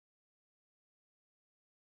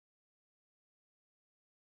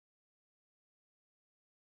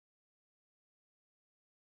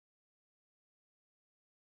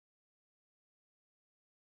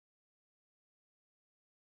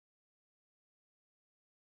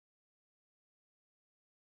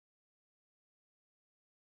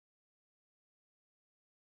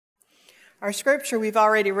Our scripture, we've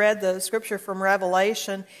already read the scripture from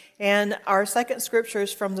Revelation, and our second scripture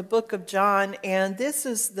is from the book of John, and this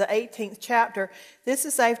is the 18th chapter. This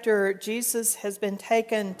is after Jesus has been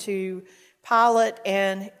taken to Pilate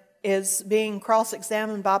and is being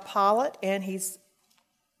cross-examined by Pilate, and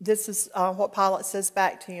this is what Pilate says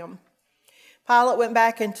back to him. Pilate went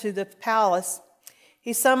back into the palace.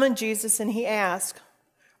 He summoned Jesus and he asked,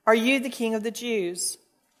 "Are you the king of the Jews?"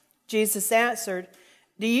 Jesus answered,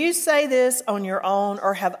 "Do you say this on your own,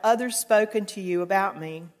 or have others spoken to you about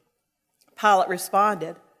me?" Pilate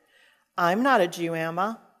responded, "I'm not a Jew, am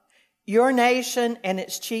I? Your nation and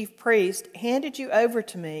its chief priest handed you over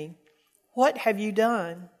to me. What have you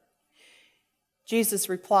done?" Jesus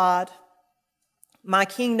replied, "My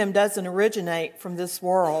kingdom doesn't originate from this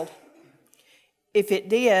world. If it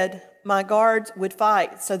did, my guards would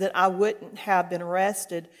fight so that I wouldn't have been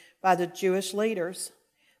arrested by the Jewish leaders.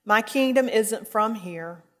 My kingdom isn't from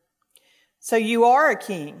here." "So you are a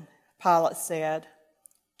king," Pilate said.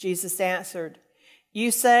 Jesus answered, "You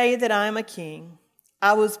say that I am a king.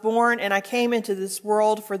 I was born and I came into this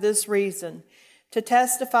world for this reason, to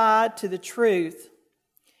testify to the truth.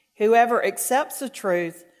 Whoever accepts the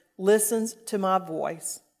truth listens to my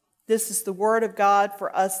voice." This is the word of God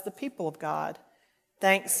for us, the people of God.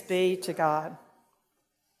 Thanks be to God.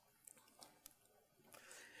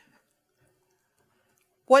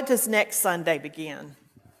 What does next Sunday begin?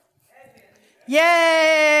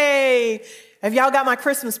 Yay! Have y'all got my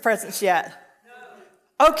Christmas presents yet?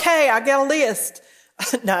 No. Okay, I got a list.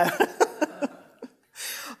 No.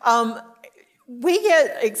 We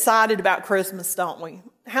get excited about Christmas, don't we?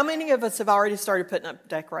 How many of us have already started putting up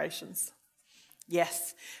decorations?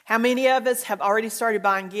 Yes. How many of us have already started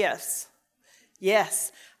buying gifts?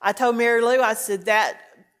 Yes. I told Mary Lou, I said, that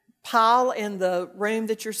pile in the room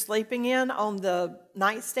that you're sleeping in on the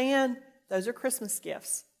nightstand, those are Christmas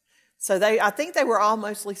gifts. So I think they were all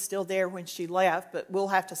mostly still there when she left, but we'll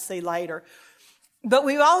have to see later. But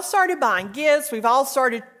we've all started buying gifts. We've all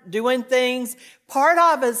started doing things. Part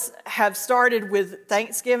of us have started with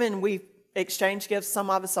Thanksgiving. We've exchanged gifts,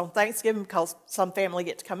 some of us on Thanksgiving, because some family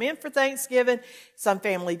get to come in for Thanksgiving, some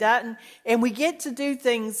family doesn't. And we get to do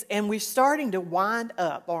things, and we're starting to wind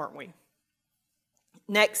up, aren't we?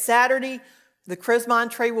 Next Saturday, the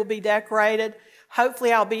Christmas tree will be decorated.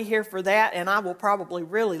 Hopefully I'll be here for that, and I will probably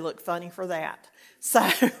really look funny for that. So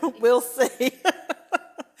we'll see.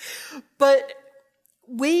 But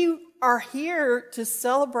we are here to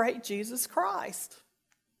celebrate Jesus Christ.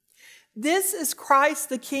 This is Christ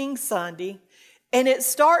the King Sunday, and it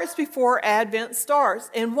starts before Advent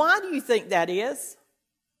starts. And why do you think that is?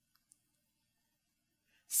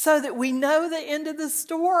 So that we know the end of the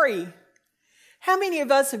story. How many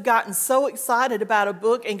of us have gotten so excited about a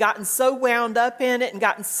book and gotten so wound up in it and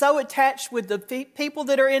gotten so attached with the people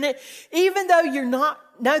that are in it, even though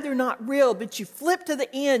they're not real, but you flip to the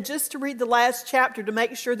end just to read the last chapter to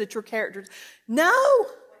make sure that your characters... No,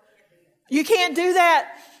 you can't do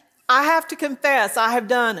that. I have to confess, I have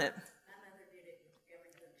done it.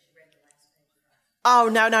 Oh,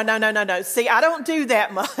 no. See, I don't do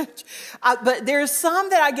that much. But there's some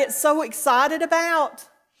that I get so excited about,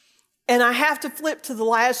 and I have to flip to the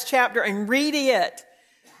last chapter and read it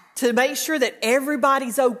to make sure that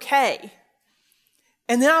everybody's okay.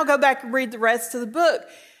 And then I'll go back and read the rest of the book.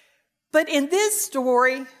 But in this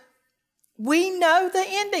story, we know the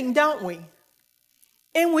ending, don't we?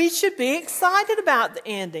 And we should be excited about the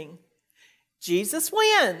ending. Jesus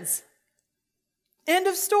wins. End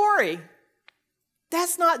of story.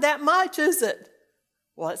 That's not that much, is it?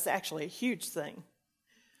 Well, it's actually a huge thing.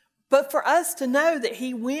 But for us to know that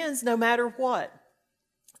he wins no matter what.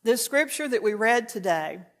 The scripture that we read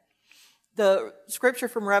today, the scripture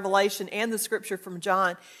from Revelation and the scripture from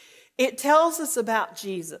John, it tells us about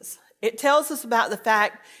Jesus. It tells us about the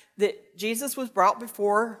fact that Jesus was brought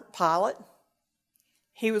before Pilate.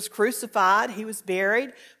 He was crucified, he was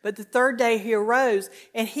buried, but the third day he arose,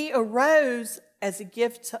 and he arose as a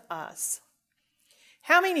gift to us.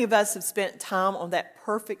 How many of us have spent time on that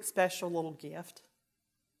perfect, special little gift?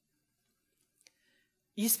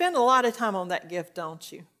 You spend a lot of time on that gift,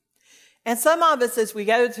 don't you? And some of us, as we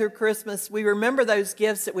go through Christmas, we remember those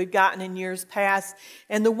gifts that we've gotten in years past.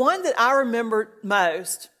 And the one that I remember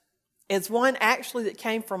most is one actually that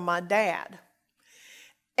came from my dad.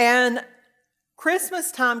 And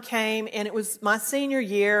Christmas time came, and it was my senior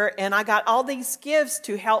year, and I got all these gifts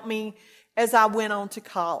to help me as I went on to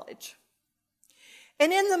college.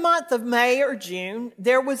 And in the month of May or June,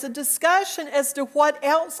 there was a discussion as to what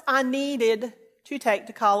else I needed to take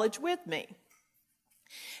to college with me.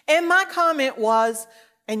 And my comment was,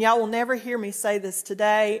 And y'all will never hear me say this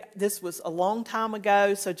today. This was a long time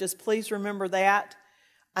ago, so just please remember that.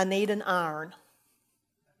 I need an iron.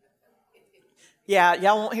 Yeah,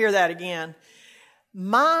 y'all won't hear that again.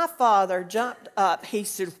 My father jumped up. He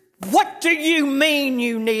said, "What do you mean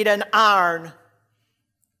you need an iron?"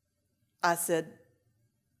 I said,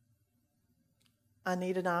 "I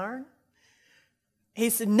need an iron?" He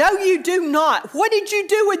said, "No, you do not. What did you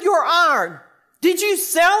do with your iron? Did you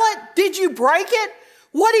sell it? Did you break it?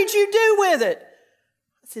 What did you do with it?"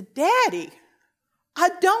 I said, "Daddy, I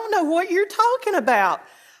don't know what you're talking about.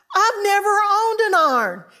 I've never owned an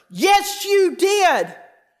iron." "Yes, you did."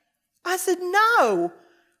 I said, "No,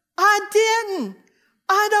 I didn't.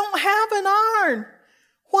 I don't have an iron.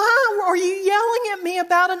 Why are you yelling at me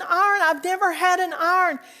about an iron? I've never had an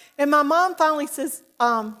iron." And my mom finally says,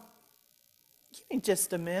 "Give me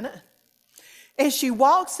just a minute." And she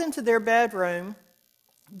walks into their bedroom,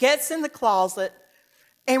 gets in the closet,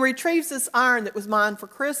 and retrieves this iron that was mine for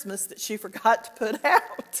Christmas that she forgot to put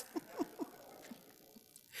out.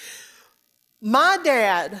 My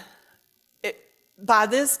dad, by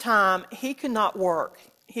this time, he could not work.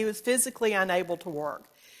 He was physically unable to work.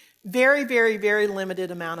 Very, very, very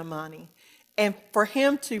limited amount of money. And for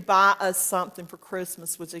him to buy us something for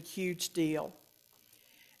Christmas was a huge deal.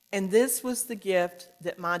 And this was the gift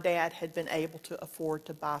that my dad had been able to afford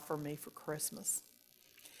to buy for me for Christmas.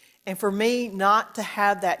 And for me not to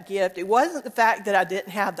have that gift, it wasn't the fact that I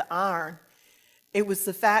didn't have the iron. It was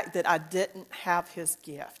the fact that I didn't have his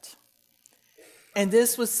gift. And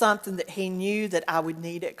this was something that he knew that I would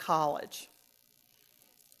need at college.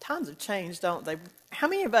 Times have changed, don't they? How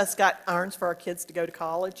many of us got irons for our kids to go to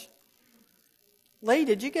college? Lee,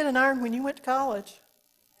 did you get an iron when you went to college?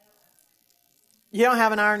 You don't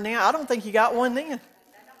have an iron now? I don't think you got one then.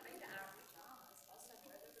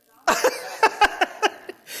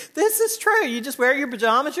 This is true. You just wear your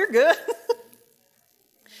pajamas, you're good.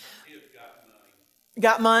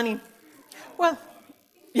 Got money. Well,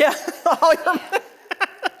 yeah.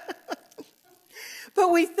 But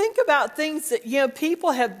we think about things that,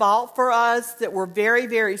 people have bought for us that were very,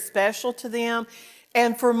 very special to them.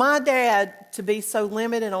 And for my dad to be so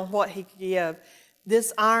limited on what he could give,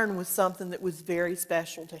 this iron was something that was very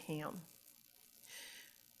special to him.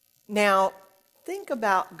 Now, think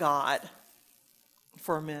about God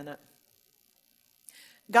for a minute.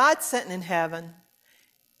 God's sitting in heaven.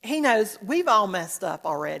 He knows we've all messed up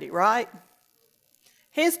already, right?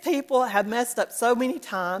 His people have messed up so many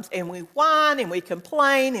times, and we whine and we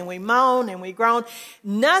complain and we moan and we groan.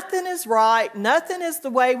 Nothing is right. Nothing is the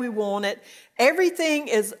way we want it. Everything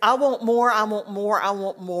is, I want more, I want more, I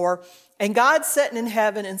want more. And God's sitting in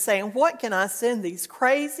heaven and saying, what can I send these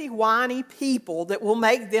crazy, whiny people that will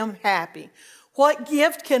make them happy? What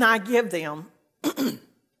gift can I give them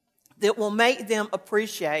that will make them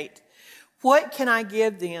appreciate? What can I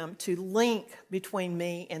give them to link between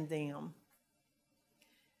me and them?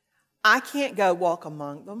 I can't go walk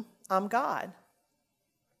among them. I'm God.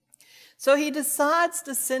 So he decides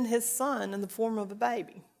to send his son in the form of a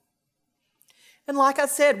baby. And like I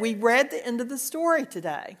said, we read the end of the story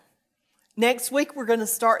today. Next week, we're going to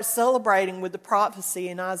start celebrating with the prophecy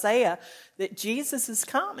in Isaiah that Jesus is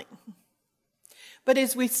coming. But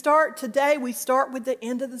as we start today, we start with the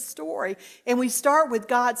end of the story. And we start with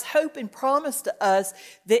God's hope and promise to us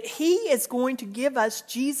that he is going to give us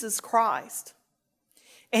Jesus Christ.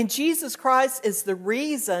 And Jesus Christ is the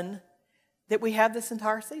reason that we have this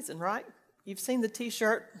entire season, right? You've seen the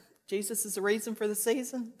t-shirt, Jesus is the reason for the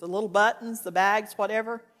season, the little buttons, the bags,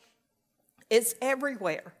 whatever. It's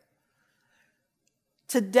everywhere.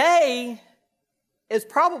 Today is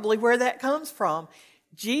probably where that comes from.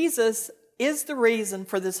 Jesus is the reason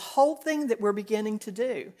for this whole thing that we're beginning to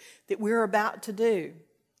do, that we're about to do.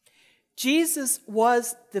 Jesus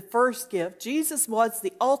was the first gift. Jesus was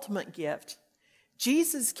the ultimate gift.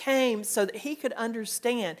 Jesus came so that he could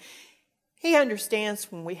understand. He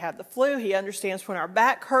understands when we have the flu. He understands when our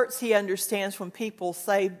back hurts. He understands when people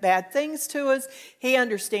say bad things to us. He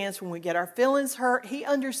understands when we get our feelings hurt. He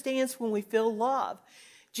understands when we feel love.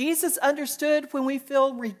 Jesus understood when we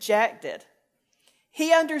feel rejected.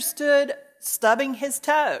 He understood stubbing his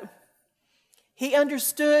toe. He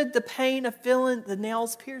understood the pain of feeling the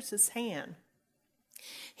nails pierce his hand.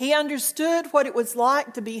 He understood what it was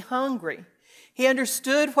like to be hungry. He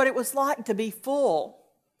understood what it was like to be full.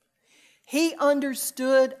 He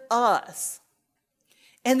understood us.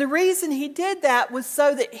 And the reason he did that was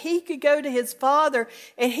so that he could go to his Father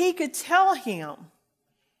and he could tell him,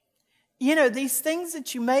 these things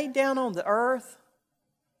that you made down on the earth,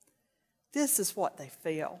 this is what they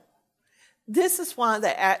feel. This is why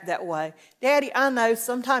they act that way. Daddy, I know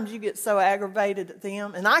sometimes you get so aggravated at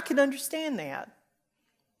them, and I can understand that.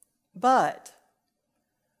 But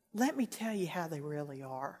let me tell you how they really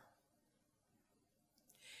are.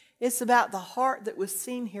 It's about the heart that was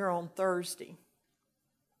seen here on Thursday.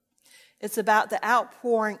 It's about the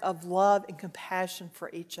outpouring of love and compassion for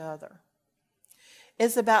each other.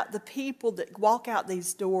 It's about the people that walk out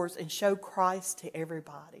these doors and show Christ to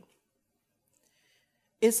everybody.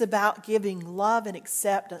 It's about giving love and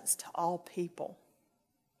acceptance to all people.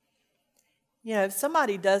 You know, if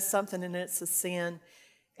somebody does something and it's a sin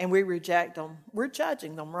and we reject them, we're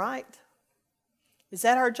judging them, right? Is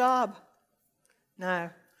that our job?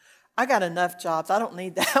 No. I got enough jobs. I don't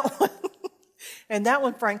need that one. And that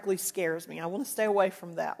one, frankly, scares me. I want to stay away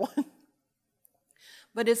from that one.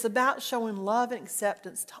 But it's about showing love and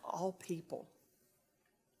acceptance to all people.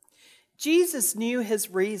 Jesus knew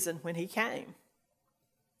his reason when he came.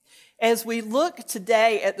 As we look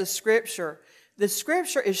today at the scripture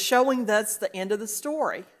is showing us the end of the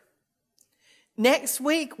story. Next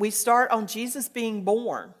week, we start on Jesus being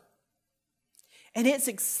born. And it's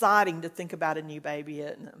exciting to think about a new baby,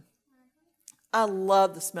 isn't it? I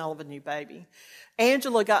love the smell of a new baby.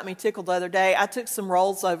 Angela got me tickled the other day. I took some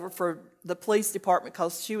rolls over for the police department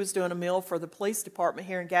because she was doing a meal for the police department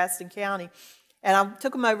here in Gaston County. And I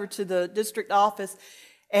took them over to the district office.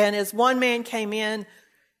 And as one man came in,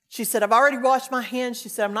 she said, I've already washed my hands. She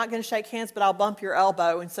said, I'm not going to shake hands, but I'll bump your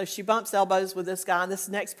elbow. And so she bumps elbows with this guy. And this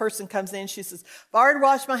next person comes in. She says, I've already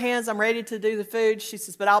washed my hands. I'm ready to do the food. She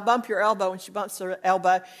says, but I'll bump your elbow. And she bumps her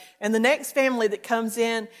elbow. And the next family that comes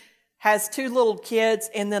in has 2 little kids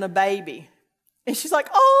and then a baby. And she's like,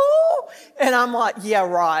 oh. And I'm like, yeah,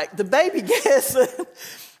 right. The baby gets it.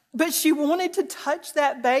 But she wanted to touch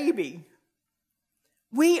that baby.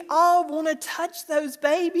 We all want to touch those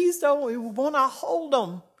babies, don't we? We want to hold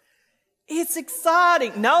them. It's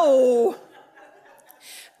exciting. No.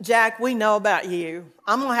 Jack, we know about you.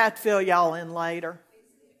 I'm going to have to fill y'all in later.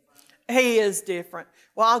 He is different.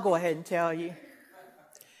 Well, I'll go ahead and tell you.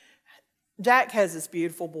 Jack has this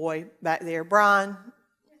beautiful boy back there. Brian,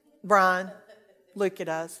 look at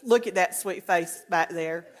us. Look at that sweet face back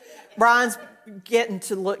there. Brian's getting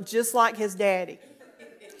to look just like his daddy.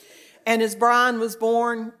 And as Brian was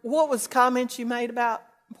born, what was comments you made about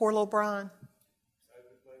poor little Brian?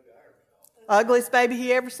 Ugliest baby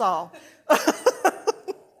he ever saw.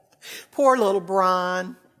 Poor little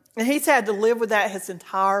Brian. And he's had to live with that his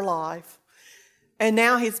entire life. And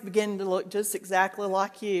now he's beginning to look just exactly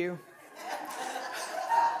like you.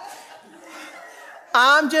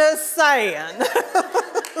 I'm just saying.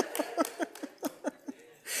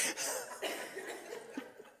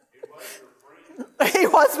 He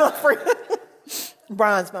was my friend.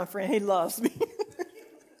 Brian's my friend. He loves me.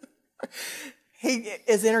 He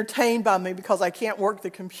is entertained by me because I can't work the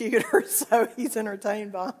computer, so he's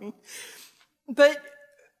entertained by me. But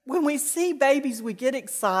when we see babies, we get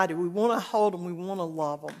excited. We want to hold them. We want to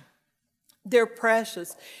love them. They're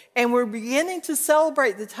precious. And we're beginning to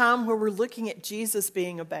celebrate the time where we're looking at Jesus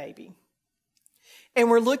being a baby. And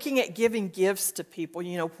we're looking at giving gifts to people.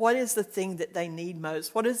 You know, what is the thing that they need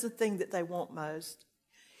most? What is the thing that they want most?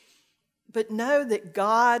 But know that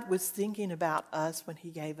God was thinking about us when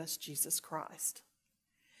he gave us Jesus Christ.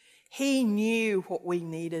 He knew what we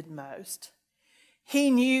needed most. He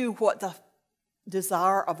knew what the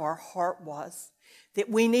desire of our heart was. That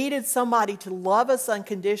we needed somebody to love us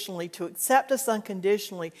unconditionally, to accept us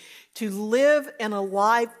unconditionally, to live in a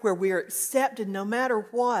life where we are accepted no matter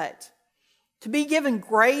what, to be given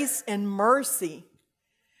grace and mercy.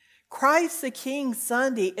 Christ the King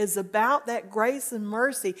Sunday is about that grace and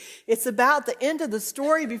mercy. It's about the end of the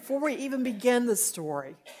story before we even begin the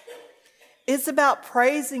story. It's about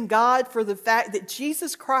praising God for the fact that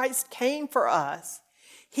Jesus Christ came for us.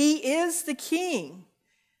 He is the King.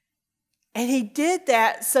 And he did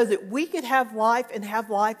that so that we could have life and have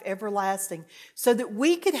life everlasting, so that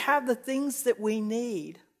we could have the things that we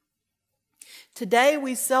need. Today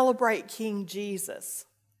we celebrate King Jesus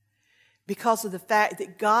because of the fact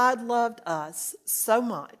that God loved us so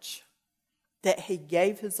much that he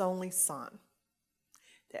gave his only Son,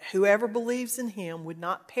 that whoever believes in him would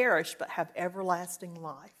not perish but have everlasting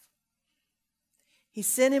life. He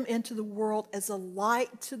sent him into the world as a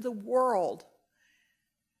light to the world.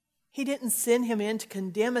 He didn't send him in to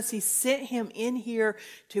condemn us. He sent him in here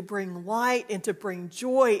to bring light and to bring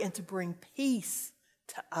joy and to bring peace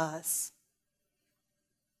to us.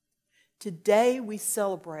 Today we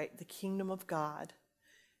celebrate the kingdom of God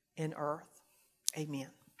in earth. Amen.